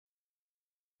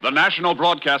The National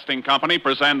Broadcasting Company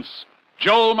presents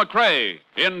Joel McCrea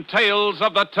in Tales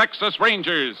of the Texas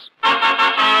Rangers.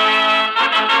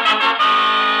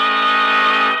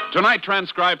 Tonight,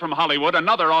 transcribed from Hollywood,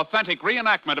 another authentic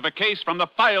reenactment of a case from the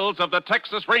files of the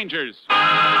Texas Rangers.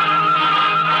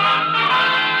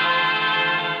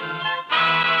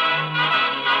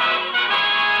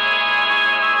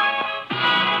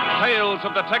 Tales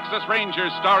of the Texas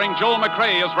Rangers, starring Joel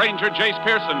McCrea as Ranger Jace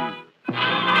Pearson.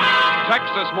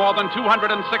 Texas, more than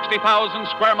 260,000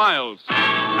 square miles,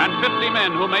 and 50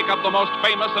 men who make up the most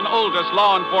famous and oldest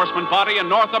law enforcement body in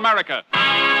North America.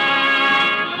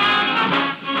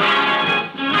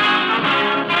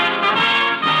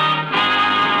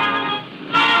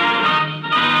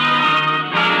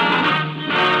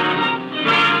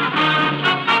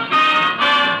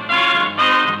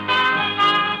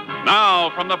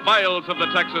 Now, from the files of the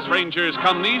Texas Rangers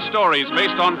come these stories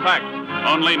based on fact.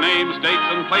 Only names, dates,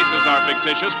 and places are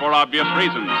fictitious for obvious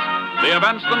reasons. The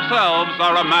events themselves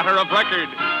are a matter of record.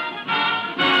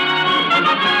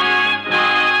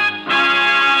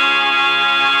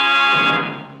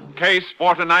 Case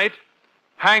for tonight,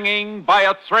 hanging by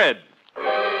a thread.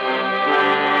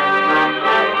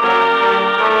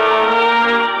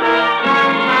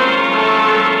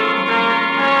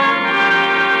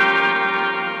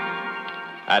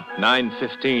 At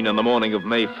 9:15 on the morning of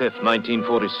May 5th,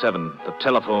 1947, the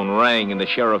telephone rang in the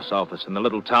sheriff's office in the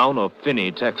little town of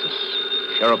Finney, Texas.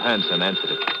 Sheriff Hansen answered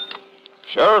it.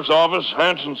 Sheriff's office,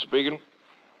 Hansen speaking.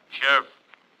 Sheriff,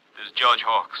 this is George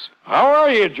Hawks. How are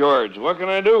you, George? What can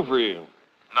I do for you?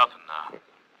 Nothing now.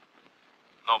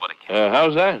 Nobody can.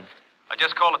 How's that? I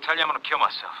just called to tell you I'm going to kill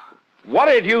myself. What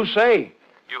did you say?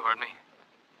 You heard me.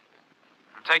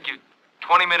 It'll take you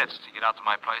 20 minutes to get out to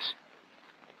my place.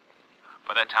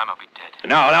 By that time, I'll be dead.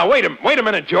 Now, wait a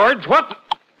minute, George. What?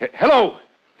 Hello?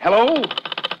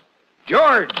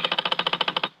 George!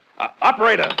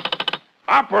 Operator!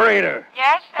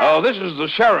 Yes, sir? Oh, this is the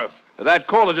sheriff. That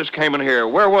caller just came in here.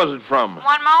 Where was it from?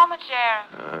 One moment,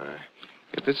 Sheriff.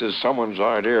 If this is someone's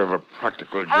idea of a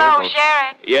practical joke... Hello,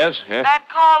 Sheriff. Yes? That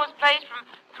call was placed from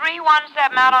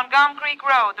 317 out on Gum Creek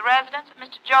Road, the residence of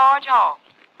Mr. George Hawks.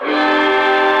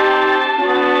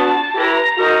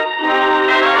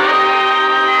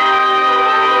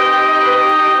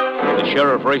 The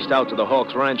sheriff raced out to the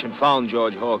Hawks Ranch and found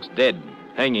George Hawks dead,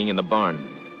 hanging in the barn.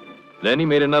 Then he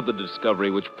made another discovery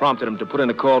which prompted him to put in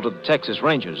a call to the Texas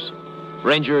Rangers.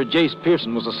 Ranger Jace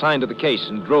Pearson was assigned to the case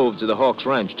and drove to the Hawks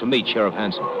Ranch to meet Sheriff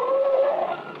Hansen.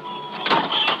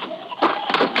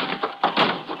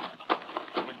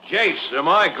 Jace, am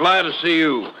I glad to see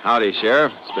you. Howdy,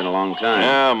 Sheriff. It's been a long time.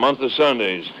 Yeah, a month of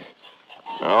Sundays.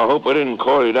 Now, I hope I didn't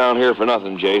call you down here for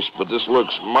nothing, Jace, but this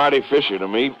looks mighty fishy to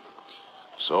me.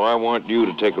 So I want you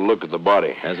to take a look at the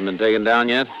body. Hasn't been taken down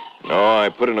yet? No, I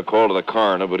put in a call to the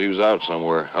coroner, but he was out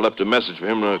somewhere. I left a message for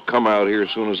him to come out here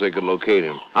as soon as they could locate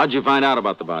him. How'd you find out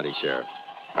about the body, Sheriff?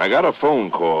 I got a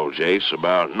phone call, Jace,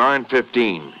 about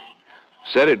 9:15.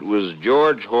 Said it was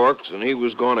George Hawks and he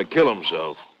was going to kill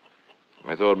himself.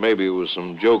 I thought maybe it was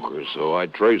some joker, so I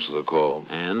traced the call.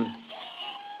 And?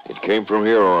 It came from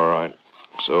here, all right.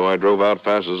 So I drove out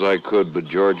fast as I could, but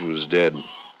George was dead.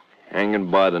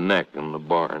 Hanging by the neck in the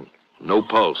barn. No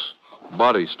pulse.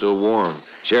 Body still warm.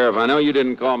 Sheriff, I know you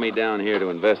didn't call me down here to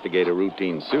investigate a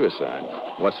routine suicide.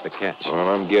 What's the catch? Well,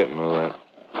 I'm getting to that.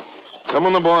 Come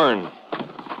in the barn.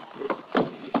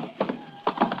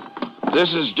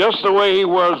 This is just the way he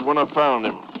was when I found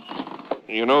him.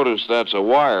 You notice that's a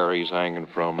wire he's hanging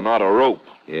from, not a rope.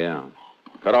 Yeah.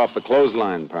 Cut off the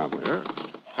clothesline, probably. Yeah.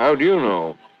 How'd you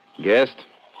know? Guessed.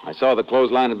 I saw the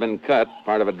clothesline had been cut,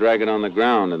 part of it dragging on the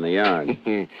ground in the yard.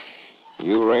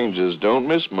 You Rangers don't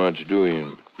miss much, do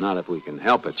you? Not if we can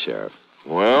help it, Sheriff.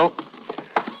 Well,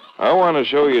 I want to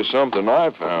show you something I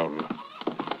found.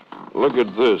 Look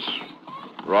at this,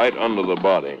 right under the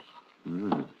body.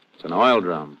 It's an oil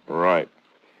drum. Right.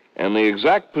 And the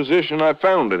exact position I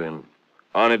found it in,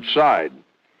 on its side.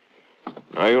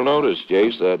 Now, you'll notice,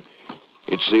 Jace, that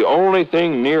it's the only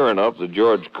thing near enough that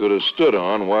George could have stood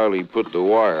on while he put the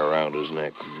wire around his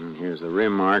neck. Here's the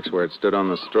rim marks where it stood on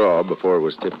the straw before it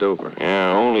was tipped over.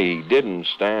 Yeah, only he didn't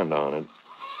stand on it.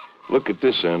 Look at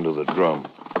this end of the drum.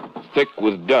 Thick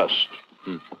with dust.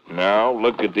 Now,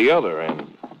 look at the other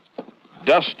end.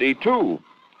 Dusty, too.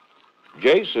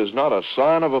 Jace, there's not a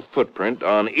sign of a footprint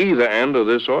on either end of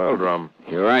this oil drum.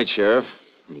 You're right, Sheriff.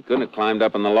 He couldn't have climbed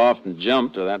up in the loft and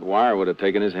jumped, or that wire would have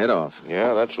taken his head off.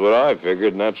 Yeah, that's what I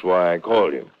figured, and that's why I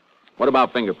called you. What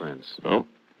about fingerprints? No,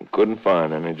 couldn't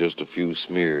find any, just a few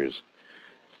smears.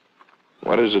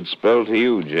 What does it spell to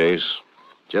you, Jace?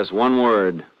 Just one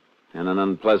word, and an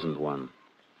unpleasant one.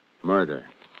 Murder.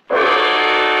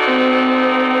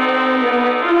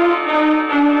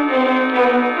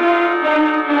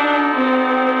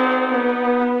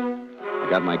 I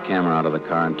got my camera out of the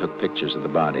car and took pictures of the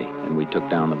body. And we took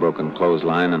down the broken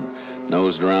clothesline and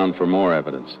nosed around for more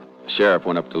evidence. The sheriff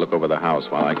went up to look over the house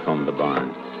while I combed the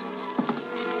barn.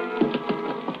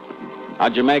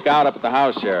 How'd you make out up at the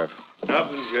house, Sheriff?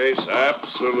 Nothing, Jace.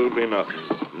 Absolutely nothing.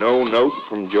 No note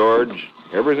from George.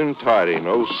 Everything tidy.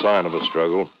 No sign of a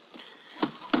struggle.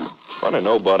 Funny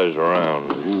nobody's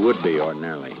around. Who would be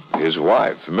ordinarily? His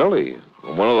wife, Millie.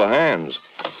 One of the hands.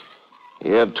 He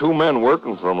had 2 men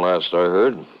working for him last I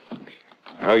heard.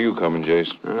 How you coming,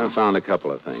 Jace? I found a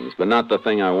couple of things, but not the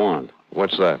thing I want.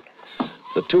 What's that?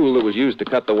 The tool that was used to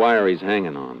cut the wire he's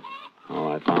hanging on.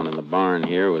 All I found in the barn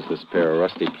here was this pair of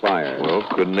rusty pliers. Well,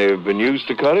 couldn't they have been used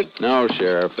to cut it? No,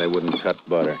 Sheriff, they wouldn't cut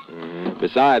butter. Mm-hmm.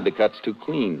 Besides, the cut's too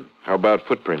clean. How about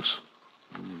footprints?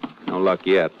 No luck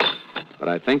yet. But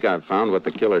I think I've found what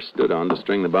the killer stood on to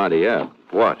string the body up.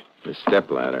 What? The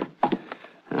stepladder.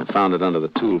 I found it under the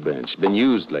tool bench. Been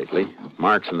used lately.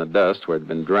 Marks in the dust where it'd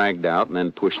been dragged out and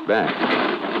then pushed back.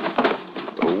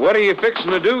 What are you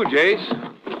fixing to do,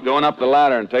 Jace? Going up the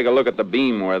ladder and take a look at the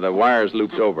beam where the wire's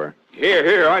looped over.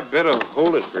 Here, I'd better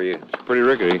hold it for you. It's pretty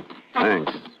rickety.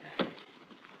 Thanks.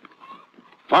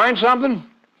 Find something?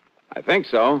 I think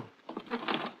so.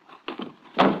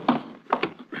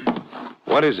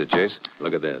 What is it, Jace?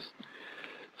 Look at this.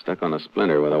 Stuck on a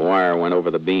splinter where the wire went over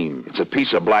the beam. It's a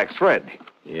piece of black thread.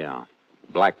 Yeah.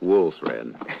 Black wool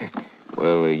thread.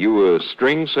 Well, are you a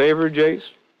string saver, Jace?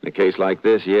 In a case like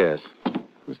this, yes.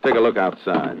 Let's take a look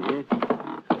outside.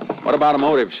 Mm-hmm. What about a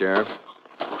motive, Sheriff?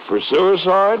 For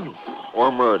suicide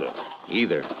or murder?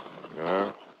 Either.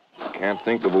 Can't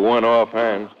think of a one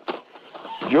offhand.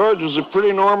 George was a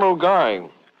pretty normal guy.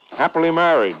 Happily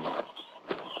married.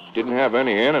 Didn't have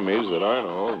any enemies that I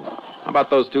know. How about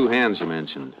those 2 hands you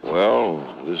mentioned?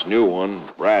 Well, this new one,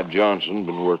 Brad Johnson,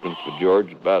 been working for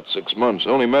George about 6 months.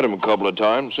 Only met him a couple of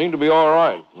times. Seemed to be all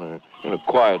right. In a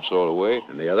quiet sort of way.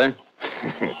 And the other?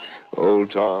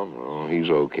 Old Tom, oh, he's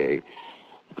okay.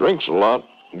 Drinks a lot.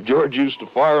 George used to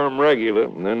fire him regular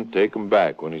and then take him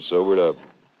back when he sobered up.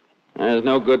 There's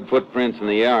no good footprints in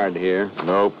the yard here.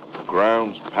 Nope.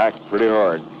 Ground's packed pretty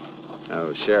hard.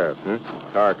 Oh, Sheriff.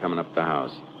 Car coming up the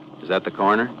house. Is that the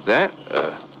corner? That?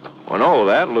 Well, no,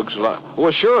 that looks like...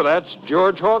 Well, sure, that's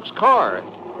George Hawk's car.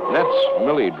 That's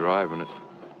Millie driving it.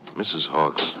 Mrs.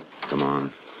 Hawk's. Come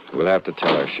on. We'll have to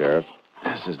tell her, Sheriff.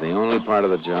 This is the only part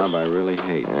of the job I really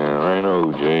hate. Yeah, I know,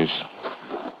 Jace.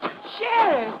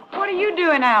 Sheriff, what are you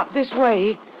doing out this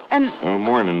way? And...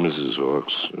 Morning, Mrs.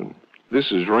 Hawks.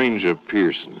 This is Ranger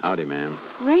Pearson. Howdy, ma'am.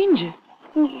 Ranger?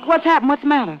 What's happened? What's the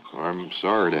matter? I'm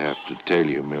sorry to have to tell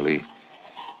you, Millie,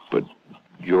 but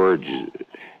George...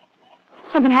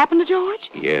 Something happened to George?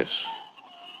 Yes.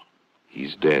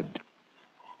 He's dead.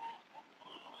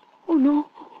 Oh, no.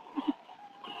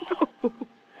 No.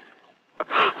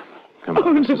 Come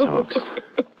on, Mrs. Hawks.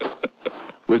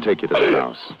 We'll take you to the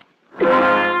house.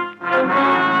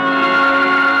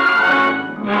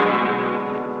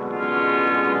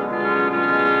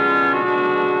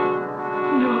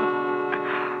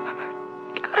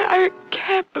 I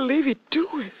can't believe he'd do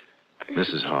it.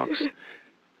 Mrs. Hawks,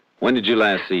 when did you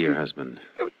last see your husband?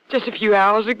 Just a few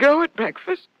hours ago at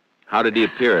breakfast. How did he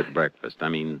appear at breakfast? I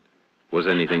mean, was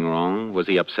anything wrong? Was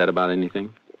he upset about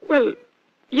anything? Well,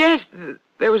 yes,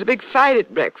 there was a big fight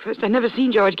at breakfast. I never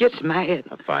seen George get so mad.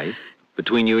 A fight?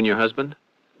 Between you and your husband?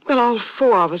 Well, all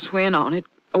 4 of us went on it.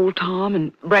 Old Tom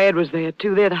and Brad was there,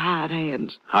 too. They're the hired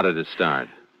hands. How did it start?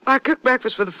 I cooked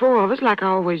breakfast for the 4 of us, like I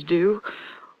always do.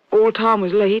 Old Tom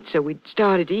was late, so we'd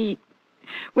started to eat.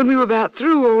 When we were about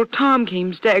through, old Tom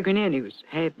came staggering in. He was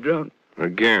half drunk.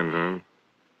 Again, huh?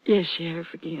 Yes,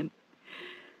 Sheriff, again.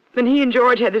 Then he and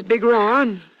George had this big row,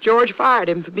 and George fired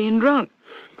him for being drunk.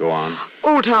 Go on.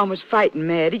 Old Tom was fighting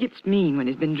mad. He gets mean when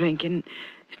he's been drinking.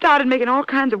 Started making all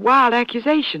kinds of wild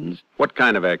accusations. What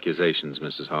kind of accusations,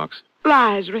 Mrs. Hawks?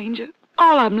 Lies, Ranger.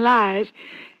 All of them lies.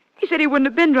 He said he wouldn't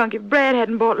have been drunk if Brad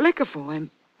hadn't bought liquor for him.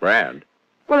 Brad?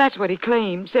 Well, that's what he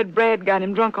claimed. Said Brad got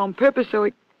him drunk on purpose so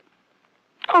he...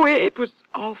 Oh, it was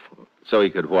awful. So he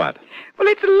could what? Well,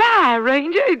 it's a lie,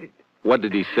 Ranger. What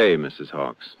did he say, Mrs.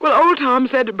 Hawks? Well, old Tom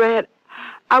said to Brad,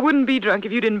 I wouldn't be drunk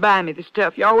if you didn't buy me the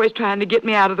stuff. You're always trying to get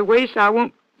me out of the way, so I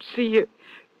won't see you...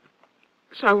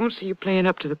 So I won't see you playing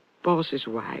up to the boss's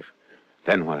wife.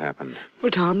 Then what happened?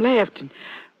 Well, Tom left, and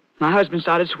my husband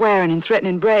started swearing and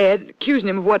threatening Brad, accusing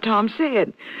him of what Tom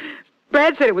said.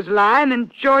 Brad said it was a lie, and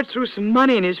then George threw some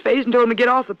money in his face and told him to get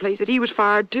off the place, that he was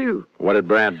fired, too. What did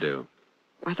Brad do?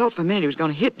 I thought for a minute he was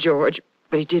going to hit George,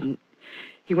 but he didn't.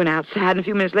 He went outside, and a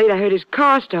few minutes later I heard his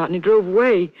car start, and he drove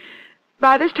away.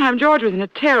 By this time, George was in a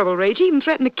terrible rage. He even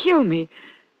threatened to kill me.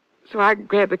 So I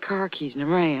grabbed the car keys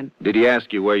and ran. Did he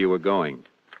ask you where you were going?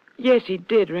 Yes, he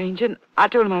did, Ranger. And I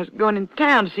told him I was going in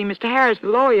town to see Mr. Harris, the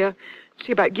lawyer,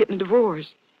 see about getting a divorce.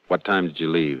 What time did you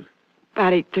leave?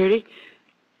 About 8:30.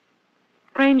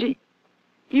 Ranger,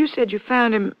 you said you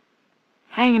found him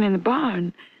hanging in the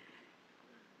barn.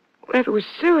 Well, if it was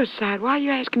suicide, why are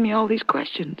you asking me all these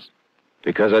questions?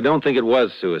 Because I don't think it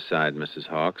was suicide, Mrs.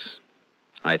 Hawks.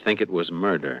 I think it was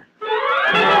murder.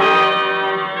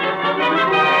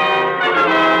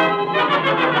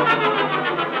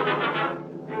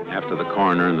 After the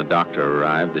coroner and the doctor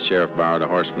arrived, the sheriff borrowed a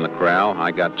horse from the corral.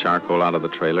 I got charcoal out of the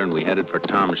trailer, and we headed for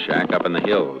Tom's shack up in the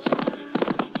hills.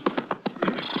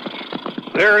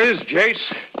 There it is, Jace.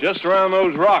 Just around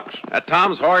those rocks. That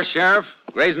Tom's horse, Sheriff?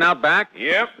 Grazing out back?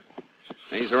 Yep.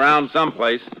 He's around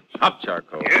someplace. Up,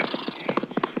 charcoal. Yep.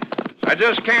 I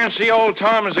just can't see old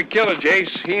Tom as a killer,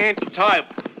 Jace. He ain't the type.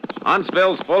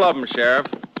 Huntsville's full of them, Sheriff.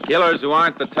 Killers who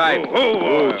aren't the type.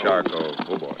 Oh, charcoal.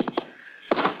 Oh, boy.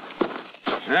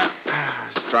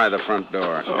 Yeah. Let's try the front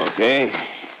door. Okay.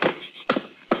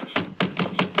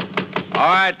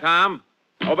 All right, Tom.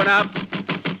 Open up.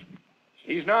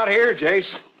 He's not here, Jace.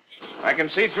 I can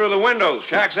see through the windows.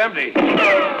 Shack's empty.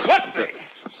 What the?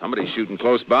 Somebody's shooting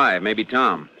close by. Maybe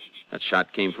Tom. That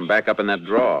shot came from back up in that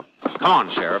draw. Come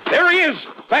on, Sheriff. There he is.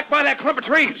 Back by that clump of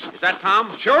trees. Is that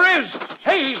Tom? Sure is.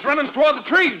 Hey, he's running toward the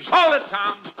trees. Hold it,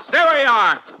 Tom. Stay where you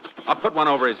are. I'll put one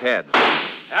over his head.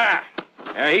 Ah.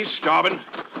 Yeah, he's starving.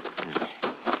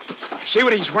 See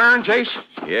what he's wearing, Jace?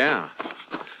 Yeah.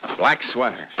 Black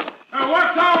sweater.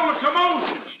 What's all the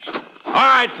commotion? All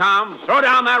right, Tom. Throw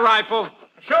down that rifle.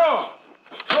 Sure.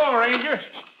 Sure, Ranger.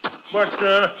 But,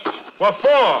 what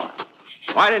for?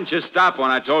 Why didn't you stop when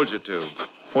I told you to?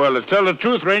 Well, to tell the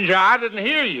truth, Ranger, I didn't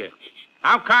hear you.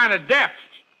 I'm kind of deaf.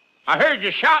 I heard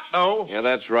you shot, though. Yeah,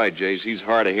 that's right, Jace. He's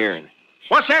hard of hearing.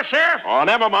 What's that, Sheriff? Oh,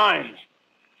 never mind.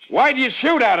 Why'd you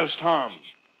shoot at us, Tom?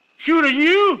 Shoot at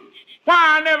you?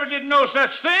 Why, I never did no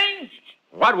such thing.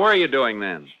 What were you doing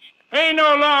then? Ain't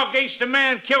no law against a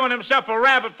man killing himself a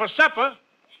rabbit for supper.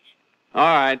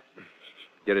 All right.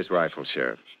 Get his rifle,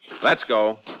 Sheriff. Let's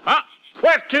go. Huh?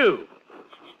 Where to?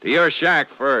 To your shack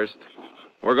first.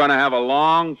 We're going to have a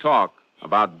long talk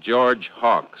about George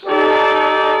Hawks.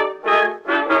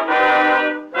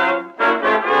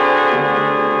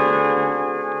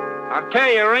 I'll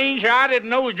tell you, Ranger, I didn't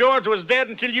know George was dead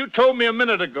until you told me a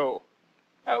minute ago.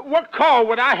 What call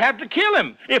would I have to kill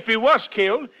him? If he was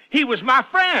killed, he was my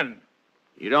friend.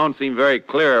 You don't seem very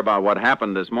clear about what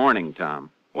happened this morning,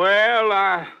 Tom. Well,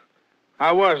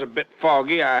 I was a bit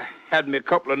foggy. I had me a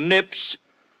couple of nips.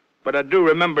 But I do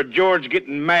remember George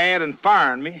getting mad and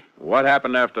firing me. What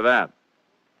happened after that?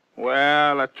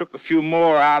 Well, I took a few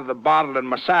more out of the bottle in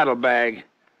my saddlebag.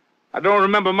 I don't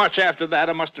remember much after that.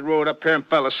 I must have rode up here and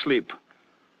fell asleep.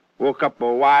 Woke up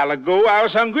a while ago. I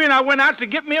was hungry, and I went out to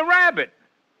get me a rabbit.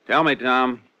 Tell me,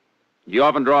 Tom, do you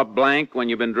often draw a blank when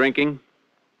you've been drinking?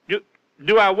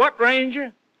 Do I what,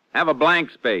 Ranger? Have a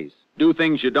blank space. Do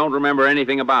things you don't remember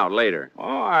anything about later.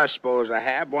 Oh, I suppose I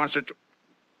have once or twice.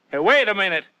 Hey, wait a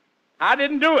minute. I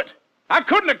didn't do it. I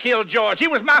couldn't have killed George. He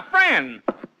was my friend.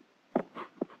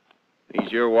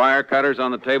 These your wire cutters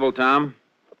on the table, Tom?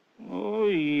 Oh,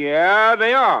 yeah,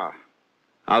 they are.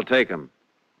 I'll take them.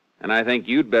 And I think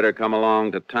you'd better come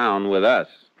along to town with us.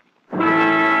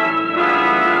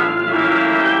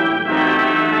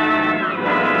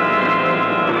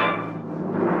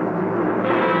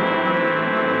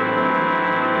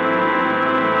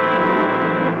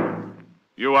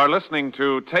 You are listening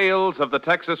to Tales of the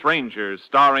Texas Rangers,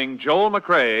 starring Joel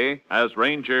McCrae as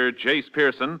Ranger Jace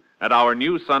Pearson at our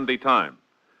new Sunday time.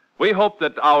 We hope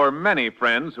that our many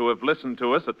friends who have listened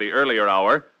to us at the earlier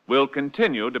hour will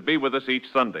continue to be with us each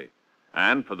Sunday.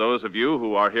 And for those of you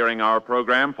who are hearing our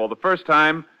program for the first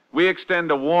time, we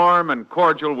extend a warm and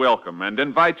cordial welcome and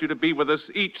invite you to be with us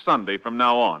each Sunday from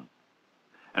now on.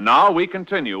 And now we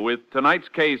continue with tonight's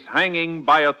case, Hanging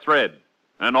by a Thread,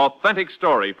 an authentic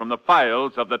story from the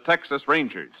files of the Texas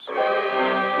Rangers.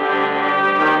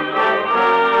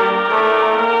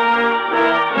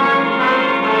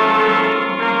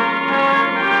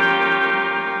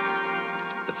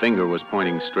 The finger was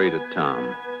pointing straight at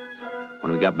Tom.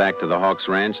 When we got back to the Hawks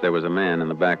Ranch, there was a man in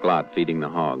the back lot feeding the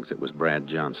hogs. It was Brad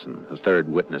Johnson, the third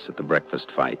witness at the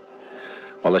breakfast fight.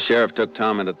 While the sheriff took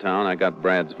Tom into town, I got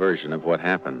Brad's version of what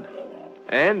happened.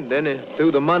 And then he threw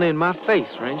the money in my face,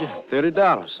 Ranger.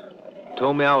 $30.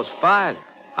 Told me I was fired.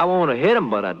 I wanted to hit him,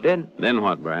 but I didn't. Then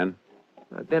what, Brad?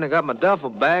 Then I got my duffel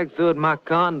bag, threw it in my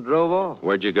car, and drove off.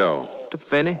 Where'd you go? To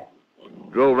Finney.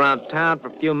 drove around town for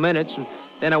a few minutes, and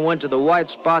then I went to the White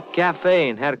Spot Cafe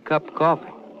and had a cup of coffee.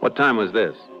 What time was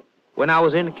this? When I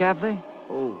was in the cafe?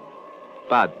 Oh,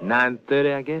 about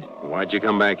 9:30, I guess. Why'd you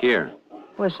come back here?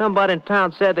 Well, somebody in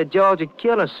town said that George had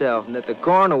killed herself and that the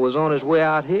coroner was on his way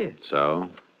out here. So?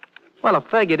 Well, I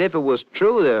figured if it was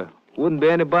true, there wouldn't be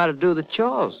anybody to do the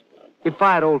chores. He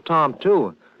fired old Tom,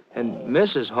 too. And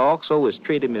Mrs. Hawks always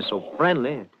treated me so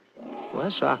friendly. Well,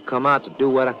 so I come out to do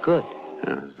what I could.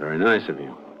 Yeah, that's very nice of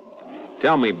you.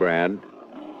 Tell me, Brad,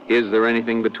 is there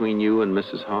anything between you and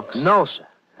Mrs. Hawks? No, sir.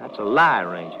 That's a lie,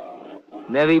 Ranger.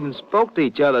 Never even spoke to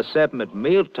each other except at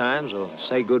meal times or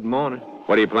say good morning.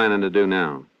 What are you planning to do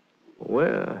now?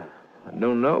 Well, I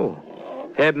don't know.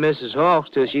 Help Mrs. Hawks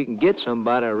till she can get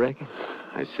somebody, I reckon.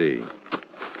 I see.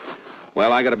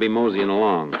 Well, I gotta be moseying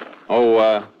along.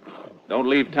 Oh, don't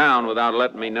leave town without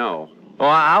letting me know. Oh,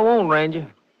 I won't, Ranger.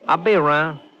 I'll be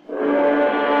around.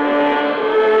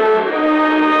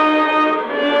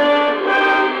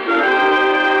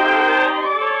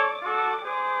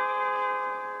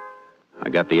 I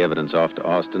got the evidence off to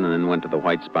Austin and then went to the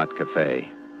White Spot Cafe.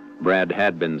 Brad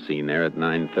had been seen there at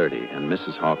 9:30, and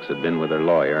Mrs. Hawks had been with her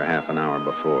lawyer half an hour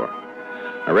before.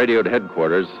 I radioed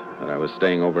headquarters that I was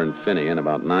staying over in Finney, and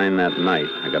about 9 that night,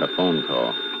 I got a phone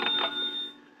call.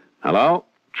 Hello?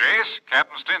 Jace,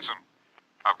 Captain Stinson.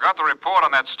 I've got the report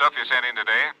on that stuff you sent in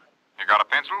today. You got a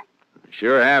pencil?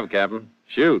 Sure have, Captain.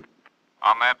 Shoot.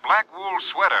 On that black wool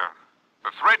sweater,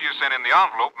 the thread you sent in the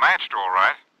envelope matched all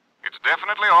right. It's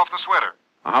definitely off the sweater.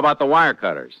 How about the wire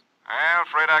cutters? Well,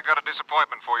 afraid I got a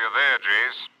disappointment for you there,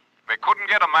 Jace. They couldn't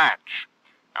get a match.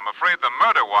 I'm afraid the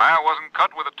murder wire wasn't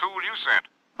cut with the tool you sent.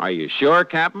 Are you sure,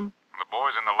 Captain? The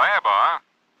boys in the lab are.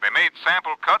 They made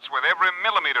sample cuts with every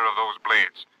millimeter of those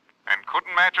blades and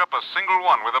couldn't match up a single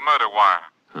one with a murder wire.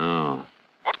 Oh.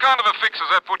 What kind of a fix does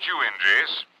that put you in,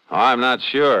 Jace? Oh, I'm not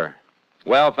sure.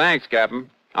 Well, thanks, Captain.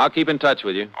 I'll keep in touch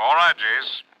with you. All right,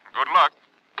 Jace. Good luck.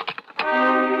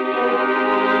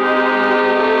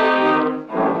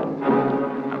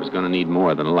 I was going to need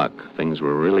more than luck. Things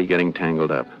were really getting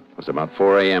tangled up. It was about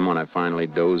 4 a.m. when I finally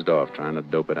dozed off trying to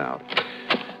dope it out.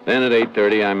 Then at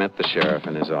 8:30, I met the sheriff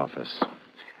in his office.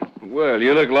 Well,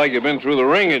 you look like you've been through the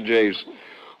ringer, Jace.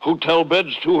 Hotel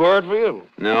bed's too hard for you?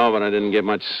 No, but I didn't get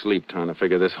much sleep trying to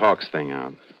figure this Hawks thing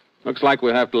out. Looks like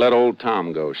we'll have to let old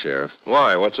Tom go, Sheriff.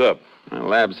 Why? What's up? The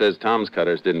lab says Tom's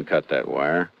cutters didn't cut that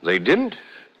wire. They didn't?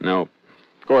 No.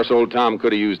 Of course, old Tom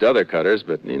could have used other cutters,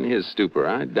 but in his stupor,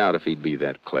 I doubt if he'd be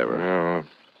that clever.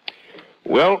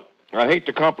 Well, I hate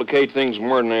to complicate things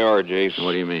more than they are, Jace.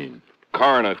 What do you mean?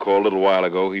 Coroner called a little while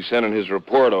ago. He's sending his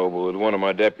report over with one of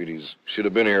my deputies. Should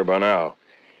have been here by now.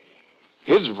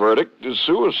 His verdict is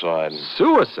suicide.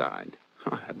 Suicide?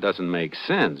 Oh, that doesn't make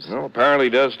sense. Well, apparently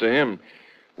does to him.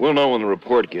 We'll know when the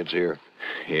report gets here.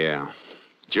 Yeah.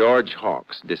 George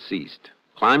Hawks, deceased.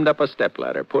 Climbed up a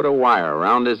stepladder, put a wire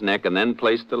around his neck, and then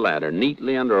placed the ladder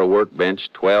neatly under a workbench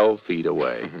 12 feet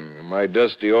away. My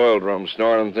dusty oil drum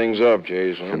snoring things up,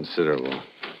 Jason. Considerable.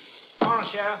 Morning,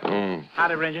 Sheriff.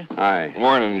 Howdy, Ranger. Hi.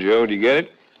 Morning, Joe. Do you get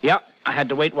it? Yep. I had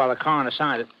to wait while the coroner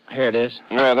signed it. Here it is.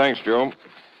 Yeah, thanks, Joe.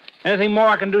 Anything more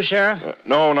I can do, Sheriff?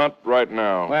 No, not right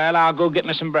now. Well, I'll go get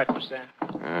me some breakfast then.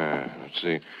 Let's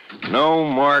see. No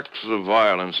marks of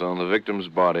violence on the victim's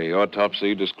body.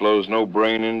 Autopsy disclosed no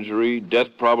brain injury. Death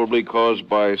probably caused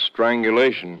by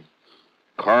strangulation.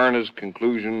 Coroner's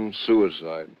conclusion,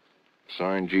 suicide.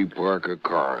 Signed G. Parker,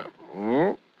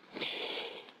 coroner.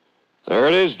 There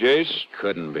it is, Jace.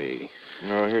 Couldn't be.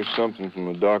 Now, here's something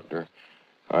from the doctor.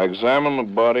 I examined the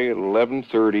body at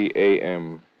 11:30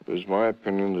 a.m. It is my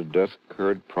opinion the death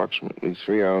occurred approximately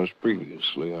 3 hours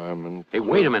previously. Hey,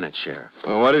 wait a minute, Sheriff.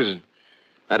 What is it?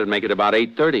 That'd make it about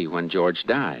 8:30 when George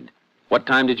died. What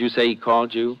time did you say he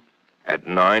called you? At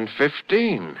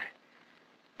 9:15.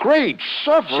 Great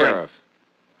suffering. Sheriff,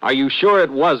 are you sure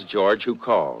it was George who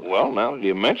called? Well, now that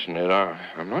you mention it,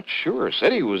 I'm not sure.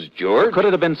 Said he was George. Could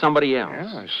it have been somebody else?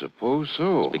 Yeah, I suppose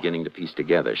so. Beginning to piece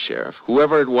together, Sheriff.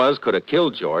 Whoever it was could have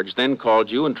killed George, then called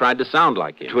you and tried to sound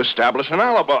like him. To establish an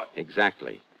alibi.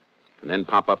 Exactly. And then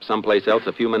pop up someplace else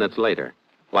a few minutes later.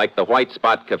 Like the White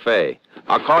Spot Cafe.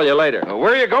 I'll call you later.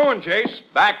 Where are you going, Chase?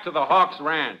 Back to the Hawks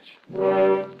Ranch.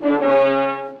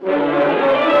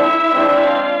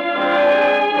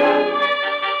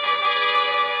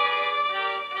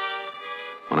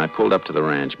 When I pulled up to the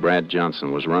ranch, Brad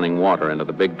Johnson was running water into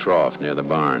the big trough near the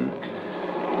barn.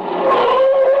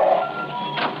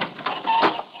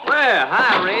 Well,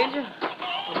 hi, Ranger.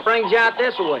 What brings you out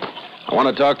this way? I want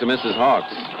to talk to Mrs.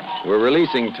 Hawks. We're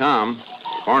releasing Tom.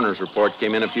 Coroner's report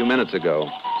came in a few minutes ago.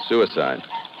 Suicide.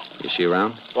 Is she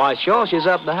around? Why, sure, she's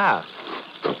up the house.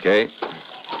 Okay.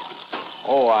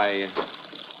 Oh, I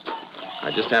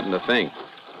just happened to think.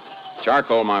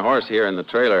 Charcoal, my horse here in the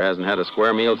trailer, hasn't had a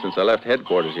square meal since I left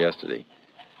headquarters yesterday.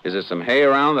 Is there some hay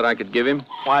around that I could give him?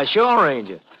 Why, sure,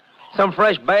 Ranger. Some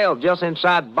fresh bale just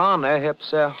inside the barn there, help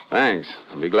yourself. Thanks.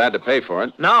 I'll be glad to pay for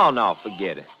it. No,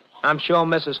 forget it. I'm sure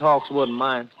Mrs. Hawks wouldn't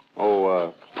mind.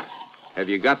 Oh, have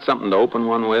you got something to open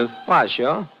one with? Why,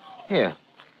 sure. Here.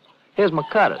 Here's my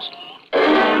cutters.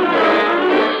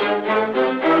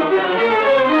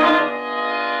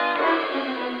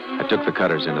 I took the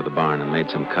cutters into the barn and made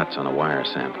some cuts on a wire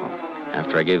sample.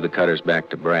 After I gave the cutters back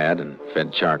to Brad and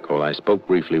fed charcoal, I spoke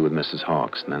briefly with Mrs.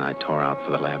 Hawks, and then I tore out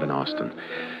for the lab in Austin.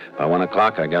 By 1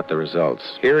 o'clock, I got the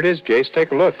results. Here it is, Jace.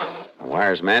 Take a look. The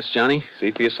wires match, Johnny?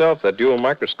 See for yourself. That dual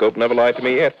microscope never lied to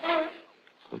me yet.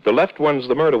 The left one's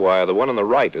the murder wire. The one on the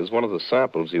right is one of the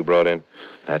samples you brought in.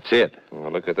 That's it.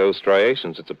 Well, look at those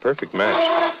striations. It's a perfect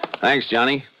match. Thanks,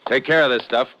 Johnny. Take care of this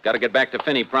stuff. Got to get back to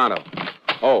Finney pronto.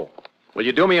 Oh, will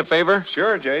you do me a favor?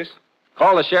 Sure, Jace.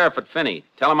 Call the sheriff at Finney.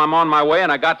 Tell him I'm on my way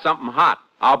and I got something hot.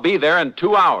 I'll be there in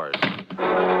 2 hours.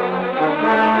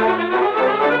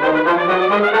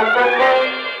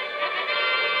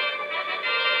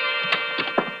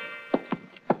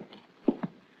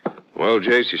 Well,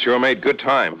 Jace, you sure made good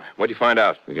time. What'd you find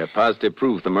out? We got positive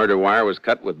proof the murder wire was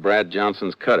cut with Brad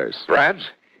Johnson's cutters. Brad's?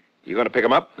 You going to pick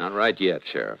him up? Not right yet,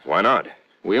 Sheriff. Why not?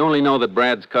 We only know that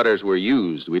Brad's cutters were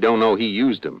used. We don't know he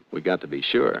used them. We got to be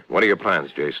sure. What are your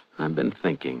plans, Jace? I've been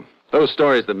thinking. Those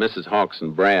stories that Mrs. Hawks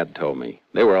and Brad told me,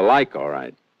 they were alike, all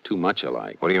right. Too much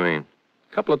alike. What do you mean?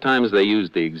 A couple of times they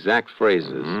used the exact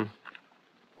phrases. Mm-hmm.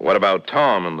 What about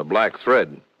Tom and the black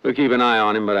thread? We'll keep an eye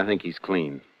on him, but I think he's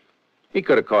clean. He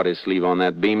could have caught his sleeve on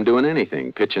that beam doing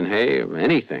anything, pitching hay or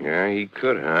anything. Yeah, he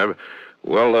could have.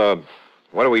 Well,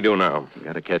 what do we do now? We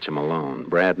got to catch him alone,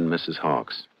 Brad and Mrs.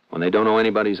 Hawks. When they don't know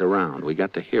anybody's around, we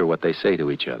got to hear what they say to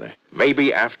each other.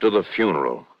 Maybe after the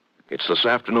funeral. It's this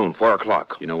afternoon, 4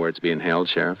 o'clock. You know where it's being held,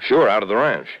 Sheriff? Sure, out of the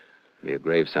ranch. Be a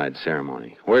graveside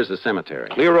ceremony. Where's the cemetery?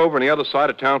 Clear over on the other side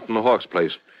of town from the Hawks'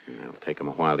 place. It'll take them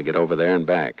a while to get over there and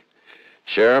back.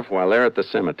 Sheriff, while they're at the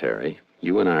cemetery,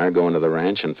 you and I are going to the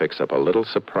ranch and fix up a little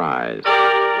surprise.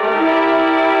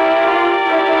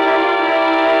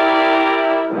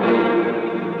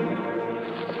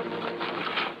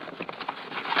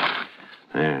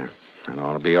 There. That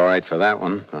ought to be all right for that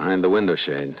one, behind the window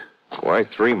shade. Why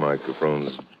 3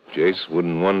 microphones, Jace?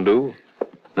 Wouldn't one do?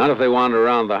 Not if they wander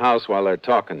around the house while they're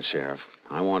talking, Sheriff.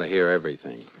 I want to hear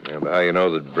everything. Yeah, but how do you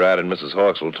know that Brad and Mrs.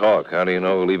 Hawks will talk? How do you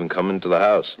know he'll even come into the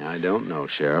house? I don't know,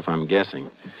 Sheriff. I'm guessing.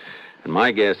 And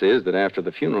my guess is that after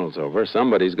the funeral's over,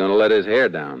 somebody's going to let his hair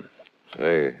down.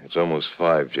 Hey, it's almost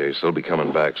 5, Jace. They'll be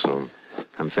coming back soon.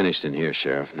 I'm finished in here,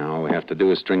 Sheriff. Now all we have to do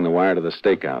is string the wire to the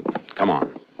stakeout. Come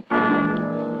on.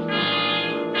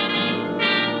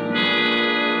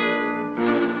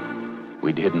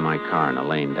 We'd hidden my car in a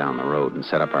lane down the road and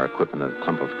set up our equipment at a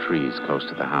clump of trees close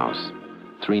to the house.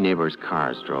 3 neighbors'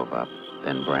 cars drove up,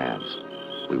 then Brad's.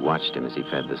 We watched him as he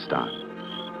fed the stock.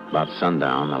 About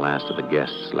sundown, the last of the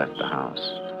guests left the house.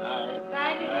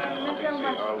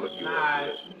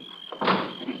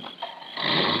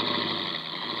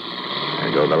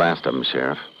 There go the last of them,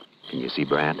 Sheriff. Can you see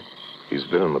Brad? He's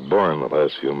been in the barn the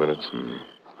last few minutes.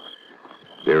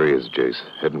 There he is, Jace,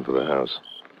 heading for the house.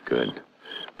 Good.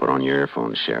 Put on your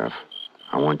earphones, Sheriff.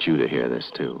 I want you to hear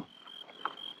this, too.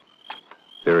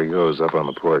 There he goes, up on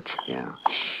the porch. Yeah.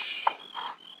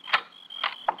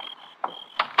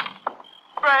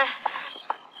 Brad.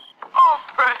 Oh,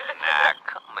 Brad. Now,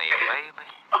 come here, baby.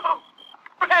 Oh,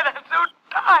 Brad, I'm so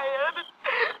tired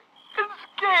and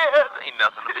scared. Ain't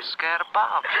nothing to be scared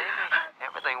about, baby.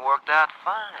 Everything worked out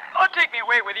fine. Oh, take me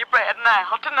away with you, Brad, now,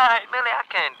 tonight. Millie, I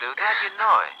can't do that. You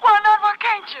know it. Why not? Why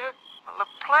can't you? Well, the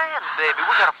plan, baby.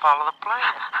 We gotta follow the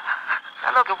plan.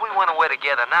 Now, look, if we went away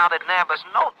together now, they'd nab us in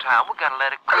no time. We gotta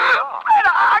let it clear off. Brad,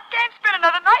 I can't spend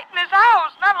another night in this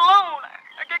house, not alone.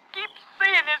 I can keep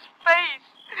seeing his face.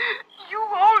 You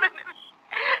holding him.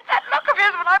 That look of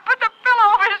his when I put the pillow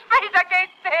over his face, I can't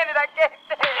stand it. I can't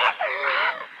stand it.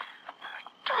 I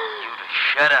told you to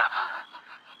shut up.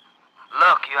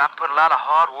 Look, I put a lot of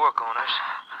hard work on us.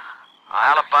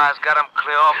 Our alibi's got him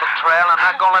clear off the trail. I'm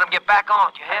not gonna let him get back on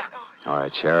it, you hear? All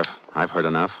right, Sheriff. I've heard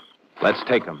enough. Let's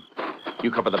take him. You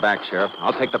cover the back, Sheriff.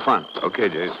 I'll take the front. Okay,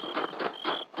 Jace.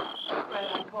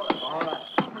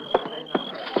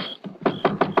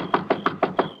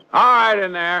 All right,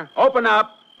 in there. Open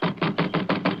up.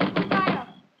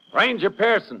 Ranger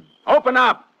Pearson, open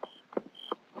up.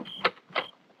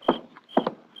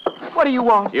 What do you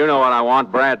want? You know what I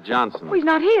want, Brad Johnson. Oh, he's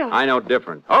not here. I know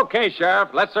different. Okay, Sheriff,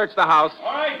 let's search the house.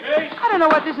 All right, Jace. I don't know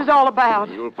what this is all about.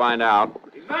 You'll find out.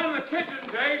 He's Not in the kitchen,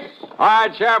 Jace. All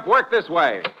right, Sheriff, work this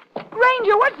way.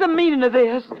 Ranger, what's the meaning of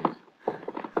this?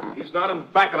 He's not in the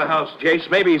back of the house, Jace.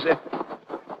 Maybe he's...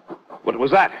 What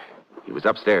was that? He was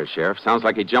upstairs, Sheriff. Sounds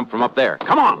like he jumped from up there.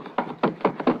 Come on.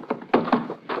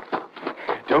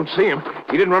 Don't see him.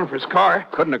 He didn't run for his car.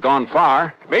 Couldn't have gone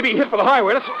far. Maybe he hit for the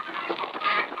highway.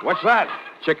 What's that?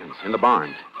 Chickens in the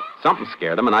barn. Something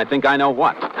scared him, and I think I know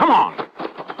what. Come on.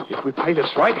 If we play this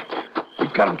right,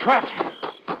 we've got him trapped.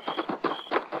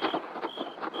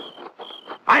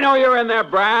 I know you're in there,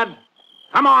 Brad.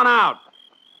 Come on out.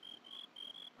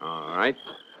 All right.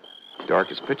 Dark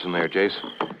as pitch in there, Jace.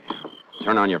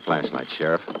 Turn on your flashlight,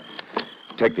 Sheriff.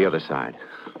 Take the other side.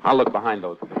 I'll look behind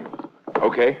those things.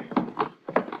 Okay.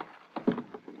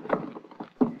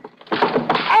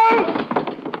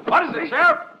 What is it,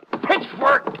 Sheriff?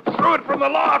 Pitchfork. Threw it from the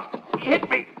loft. He hit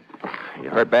me. You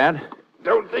hurt bad?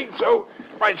 Don't think so.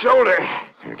 My shoulder.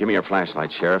 Here, give me your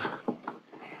flashlight, Sheriff.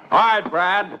 All right,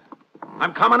 Brad.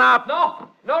 I'm coming up. No,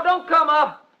 don't come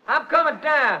up. I'm coming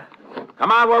down.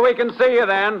 Come out where we can see you,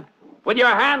 then. With your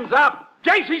hands up.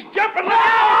 Jace, he's jumping.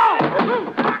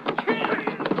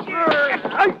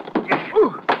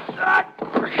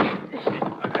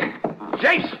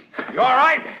 Jace, you all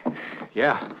right?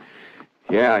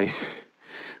 Yeah, he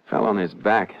fell on his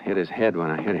back, hit his head when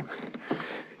I hit him.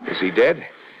 Is he dead?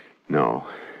 No,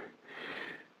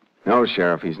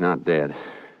 Sheriff, he's not dead.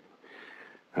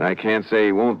 But I can't say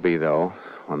he won't be, though,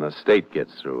 when the state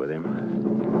gets through with him.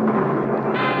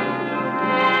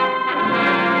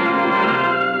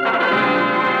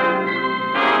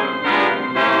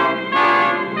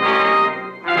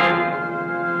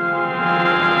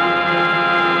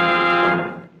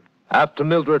 After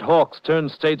Mildred Hawks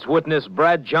turned state's witness,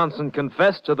 Brad Johnson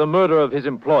confessed to the murder of his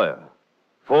employer.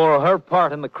 For her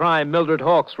part in the crime, Mildred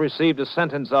Hawks received a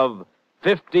sentence of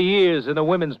 50 years in a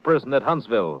women's prison at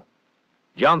Huntsville.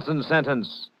 Johnson's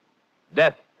sentence,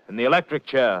 death in the electric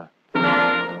chair.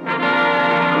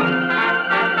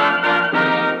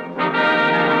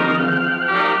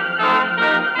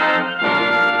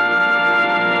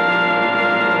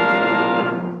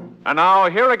 And now,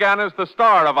 here again is the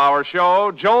star of our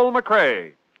show, Joel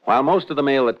McCrea. While most of the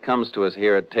mail that comes to us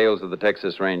here at Tales of the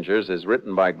Texas Rangers is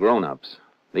written by grown-ups,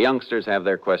 the youngsters have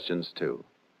their questions, too.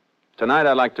 Tonight,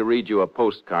 I'd like to read you a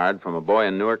postcard from a boy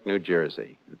in Newark, New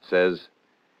Jersey. It says,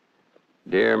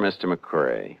 Dear Mr.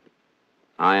 McCrea,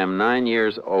 I am 9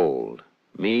 years old.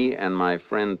 Me and my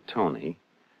friend Tony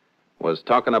was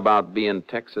talking about being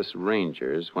Texas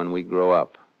Rangers when we grow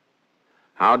up.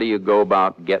 How do you go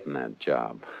about getting that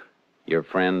job? Your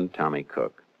friend, Tommy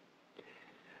Cook.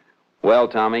 Well,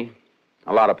 Tommy,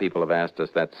 a lot of people have asked us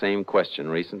that same question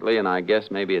recently, and I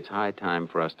guess maybe it's high time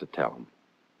for us to tell them.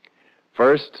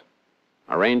 First,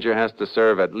 a ranger has to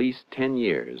serve at least 10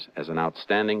 years as an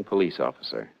outstanding police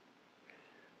officer.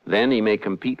 Then he may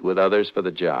compete with others for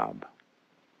the job.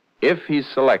 If he's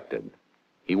selected,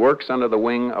 he works under the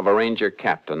wing of a ranger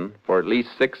captain for at least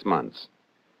 6 months,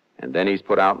 and then he's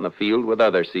put out in the field with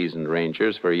other seasoned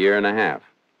rangers for a year and a half.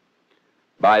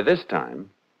 By this time,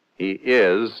 he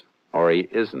is, or he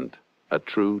isn't, a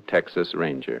true Texas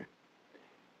Ranger.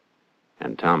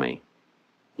 And Tommy,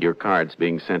 your card's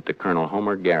being sent to Colonel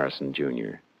Homer Garrison,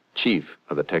 Jr., Chief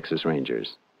of the Texas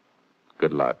Rangers.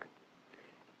 Good luck.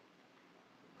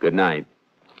 Good night.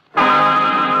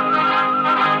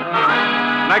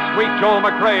 Next week, Joel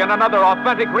McCrea in another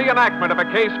authentic reenactment of a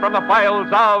case from the files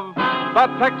of the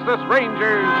Texas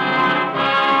Rangers.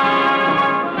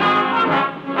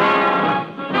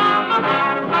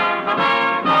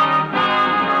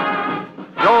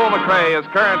 Joel McCrea is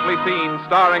currently seen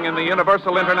starring in the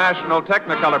Universal International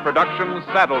Technicolor production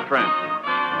Saddle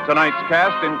Tramp. Tonight's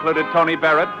cast included Tony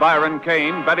Barrett, Byron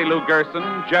Kane, Betty Lou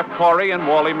Gerson, Jeff Corey, and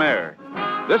Wally Mayer.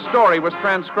 This story was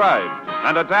transcribed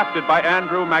and adapted by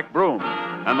Andrew McBroom,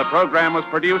 and the program was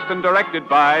produced and directed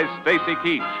by Stacy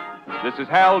Keach. This is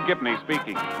Hal Gibney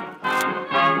speaking.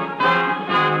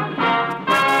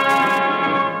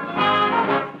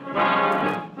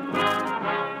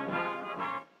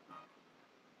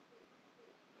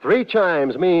 Three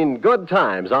chimes mean good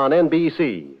times on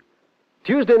NBC.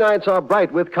 Tuesday nights are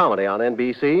bright with comedy on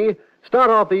NBC.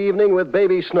 Start off the evening with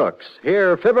Baby Snooks.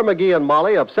 Hear Fibber McGee and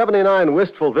Molly of 79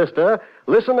 Wistful Vista.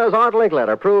 Listen as Art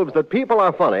Linkletter proves that people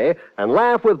are funny, and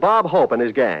laugh with Bob Hope and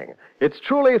his gang. It's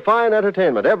truly fine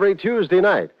entertainment every Tuesday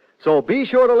night. So be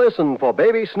sure to listen for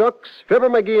Baby Snooks, Fibber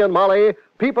McGee and Molly,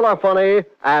 People Are Funny,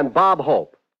 and Bob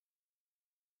Hope.